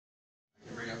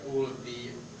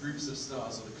groups of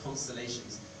stars, or the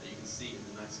constellations that you can see in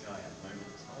the night sky at the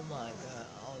moment. Oh my god,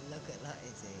 oh look at that,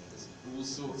 Izzy. There's all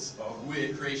sorts of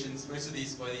weird creations, most of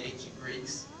these by the ancient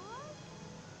Greeks.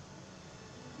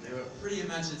 And they were a pretty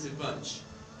imaginative bunch.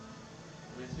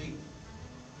 And I think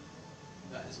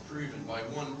that is proven by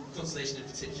one constellation in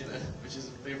particular, which is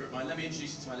a favourite of mine. Let me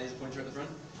introduce you to my laser pointer at the front.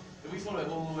 If we follow it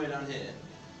all the way down here,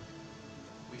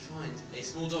 we find a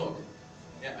small dog.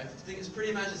 Yeah, I think it's pretty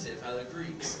imaginative how the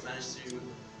Greeks managed to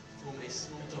form a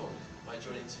small dog by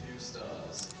joining two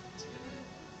stars together.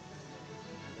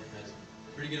 And they had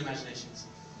pretty good imaginations.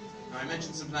 Now, I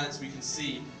mentioned some planets we can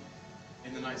see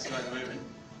in the night sky at the moment.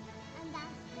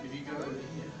 If you go over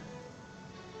here,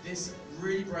 this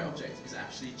really bright object is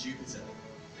actually Jupiter.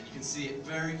 And you can see it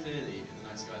very clearly in the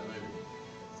night sky at the moment.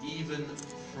 Even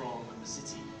from the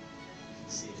city, you can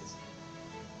see it.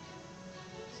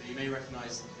 So you may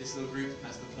recognize this little group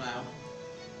as the Plough.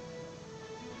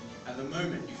 At the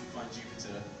moment, you can find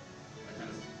Jupiter by kind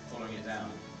of following it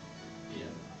down here.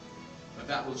 But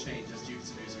that will change as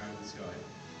Jupiter moves around in the sky.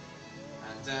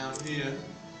 And down here,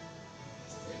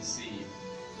 you can see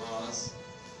Mars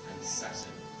and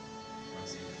Saturn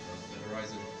rising above the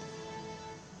horizon.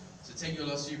 So take your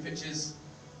last few pictures.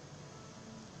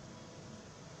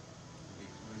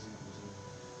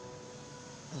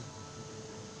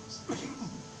 Maybe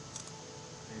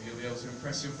you'll be able to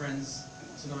impress your friends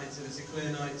tonight if it's a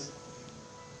clear night.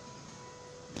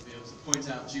 You'll be able to point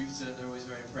out Jupiter. They're always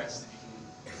very impressed if you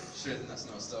can show them that's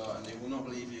not a star, and they will not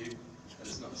believe you that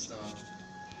it's not a star.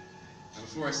 And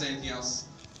before I say anything else,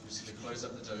 I'm just going to close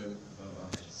up the dome above our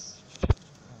heads.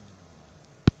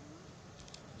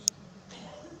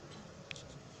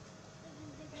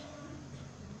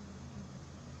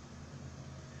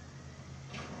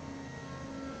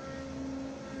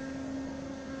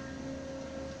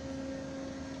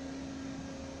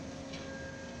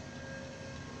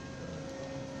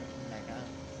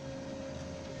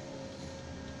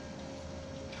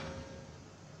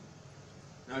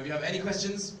 Now, if you have any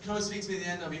questions, come and speak to me at the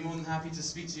end. I'll be more than happy to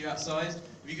speak to you outside.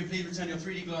 If you could please return your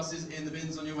 3D glasses in the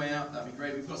bins on your way out, that'd be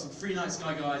great. We've got some free night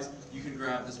sky guides you can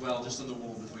grab as well, just on the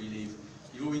wall before you leave.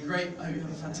 You've all been great. I hope you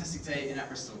have a fantastic day in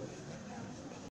Bristol.